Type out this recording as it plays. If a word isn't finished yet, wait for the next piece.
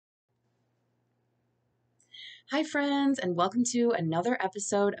Hi, friends, and welcome to another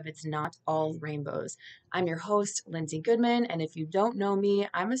episode of It's Not All Rainbows. I'm your host, Lindsay Goodman, and if you don't know me,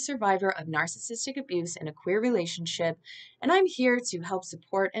 I'm a survivor of narcissistic abuse in a queer relationship, and I'm here to help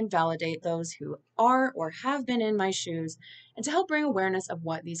support and validate those who are or have been in my shoes, and to help bring awareness of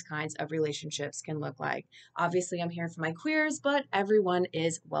what these kinds of relationships can look like. Obviously, I'm here for my queers, but everyone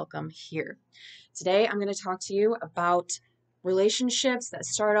is welcome here. Today, I'm going to talk to you about relationships that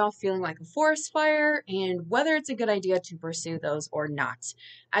start off feeling like a forest fire and whether it's a good idea to pursue those or not.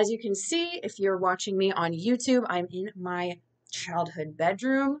 As you can see, if you're watching me on YouTube, I'm in my childhood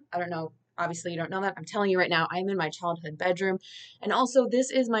bedroom. I don't know. Obviously, you don't know that. I'm telling you right now, I'm in my childhood bedroom. And also, this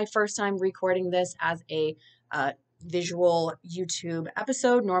is my first time recording this as a visual YouTube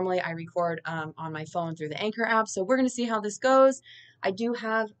episode. Normally, I record on my phone through the Anchor app. So we're going to see how this goes. I do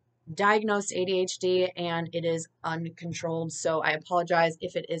have diagnosed ADHD and it is uncontrolled. So I apologize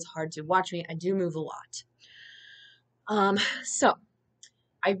if it is hard to watch me. I do move a lot. So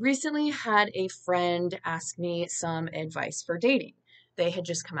I recently had a friend ask me some advice for dating. They had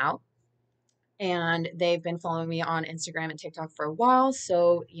just come out and they've been following me on Instagram and TikTok for a while.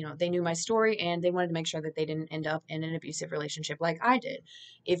 So, they knew my story and they wanted to make sure that they didn't end up in an abusive relationship like I did.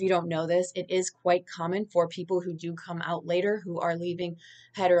 If you don't know this, it is quite common for people who do come out later who are leaving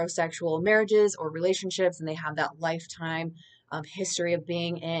heterosexual marriages or relationships and they have that lifetime history of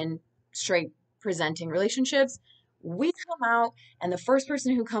being in straight presenting relationships. We come out and the first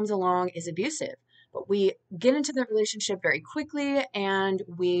person who comes along is abusive. But we get into the relationship very quickly and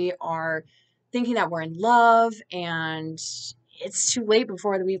we are thinking that we're in love and it's too late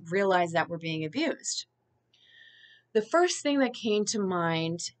before we realize that we're being abused. The first thing that came to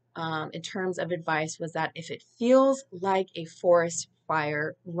mind in terms of advice was that if it feels like a forest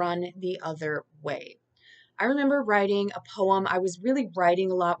fire, run the other way. I remember writing a poem. I was really writing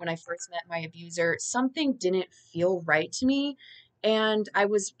a lot when I first met my abuser. Something didn't feel right to me, and I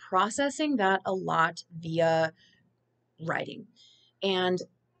was processing that a lot via writing. And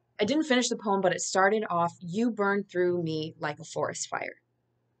I didn't finish the poem, but it started off, "You burn through me like a forest fire."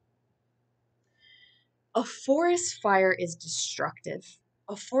 A forest fire is destructive.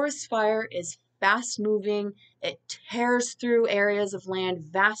 A forest fire is fast moving. It tears through areas of land,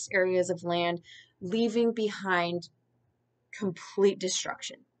 vast areas of land, leaving behind complete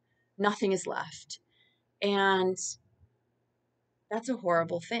destruction. Nothing is left. And that's a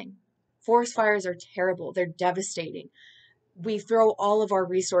horrible thing. Forest fires are terrible. They're devastating. We throw all of our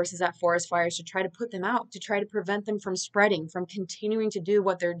resources at forest fires to try to put them out, to try to prevent them from spreading, from continuing to do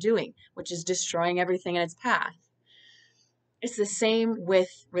what they're doing, which is destroying everything in its path. It's the same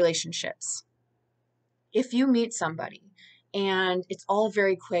with relationships. If you meet somebody and it's all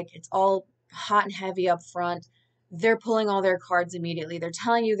very quick, it's all hot and heavy up front, they're pulling all their cards immediately. They're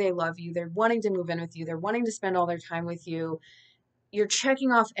telling you they love you. They're wanting to move in with you. They're wanting to spend all their time with you. You're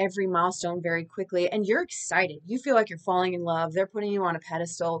checking off every milestone very quickly and you're excited. You feel like you're falling in love. They're putting you on a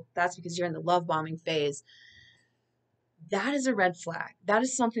pedestal. That's because you're in the love bombing phase. That is a red flag. That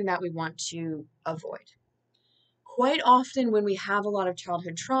is something that we want to avoid. Quite often, when we have a lot of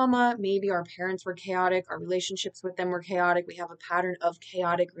childhood trauma, maybe our parents were chaotic, our relationships with them were chaotic, we have a pattern of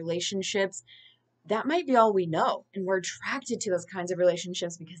chaotic relationships. That might be all we know. And we're attracted to those kinds of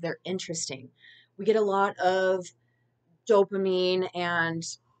relationships because they're interesting. We get a lot of dopamine and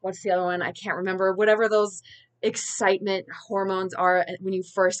what's the other one? I can't remember. Whatever those excitement hormones are when you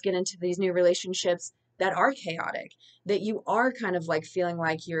first get into these new relationships that are chaotic, that you are kind of like feeling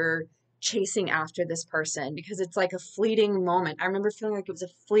like you're chasing after this person because it's like a fleeting moment. I remember feeling like it was a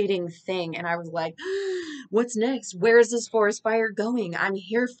fleeting thing and I was like, what's next? Where is this forest fire going? I'm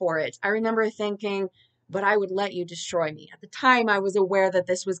here for it. I remember thinking, but I would let you destroy me. At the time, I was aware that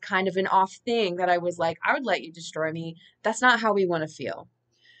this was kind of an off thing that I was like, I would let you destroy me. That's not how we want to feel.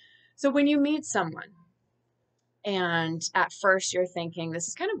 So when you meet someone and at first you're thinking, this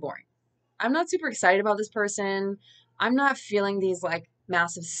is kind of boring. I'm not super excited about this person. I'm not feeling these like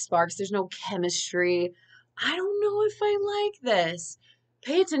massive sparks. There's no chemistry. I don't know if I like this.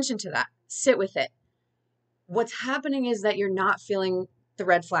 Pay attention to that. Sit with it. What's happening is that you're not feeling the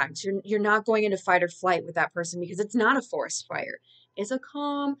red flags. You're not going into fight or flight with that person because it's not a forest fire. It's a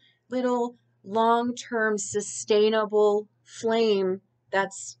calm, little, long-term, sustainable flame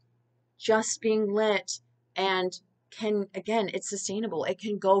that's just being lit and it's sustainable. It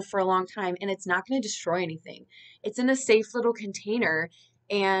can go for a long time and it's not going to destroy anything. It's in a safe little container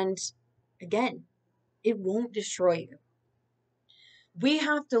and again, it won't destroy you. We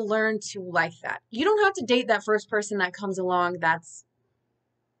have to learn to like that. You don't have to date that first person that comes along that's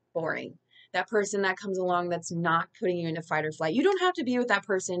boring. That person that comes along that's not putting you into fight or flight. You don't have to be with that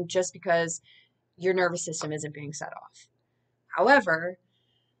person just because your nervous system isn't being set off. However,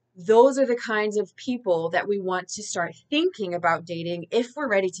 those are the kinds of people that we want to start thinking about dating if we're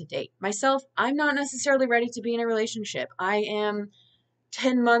ready to date. Myself, I'm not necessarily ready to be in a relationship. I am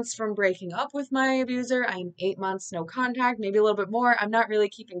 10 months from breaking up with my abuser. I'm 8 months no contact, maybe a little bit more. I'm not really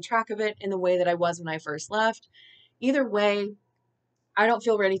keeping track of it in the way that I was when I first left. Either way, I don't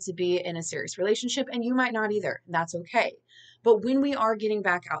feel ready to be in a serious relationship, and you might not either. And that's okay. But when we are getting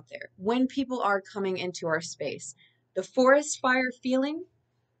back out there, when people are coming into our space, the forest fire feeling,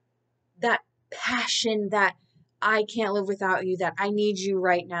 that passion, that I can't live without you, that I need you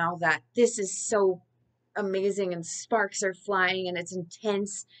right now, that this is so amazing and sparks are flying and it's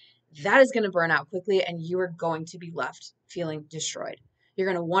intense, that is going to burn out quickly and you are going to be left feeling destroyed. You're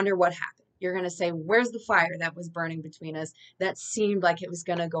going to wonder what happened. You're going to say, where's the fire that was burning between us that seemed like it was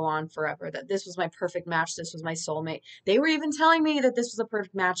going to go on forever, that this was my perfect match, this was my soulmate. They were even telling me that this was a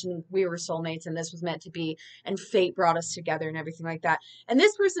perfect match and we were soulmates and this was meant to be and fate brought us together and everything like that. And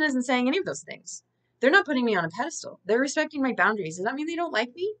this person isn't saying any of those things. They're not putting me on a pedestal. They're respecting my boundaries. Does that mean they don't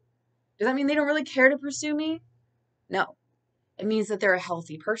like me? Does that mean they don't really care to pursue me? No. It means that they're a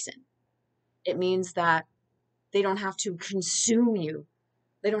healthy person. It means that they don't have to consume you.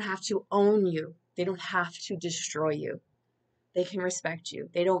 They don't have to own you. They don't have to destroy you. They can respect you.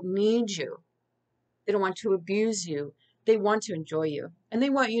 They don't need you. They don't want to abuse you. They want to enjoy you. And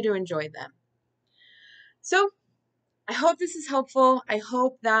they want you to enjoy them. So I hope this is helpful. I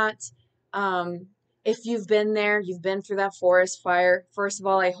hope that if you've been there, you've been through that forest fire, first of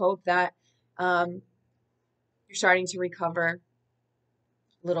all, I hope that you're starting to recover.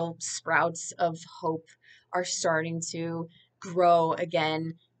 Little sprouts of hope are starting to grow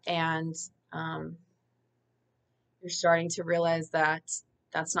again, and you're starting to realize that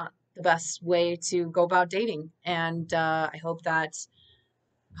that's not the best way to go about dating. And I hope that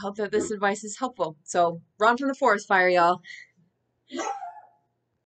this advice is helpful. So run from the forest fire, y'all.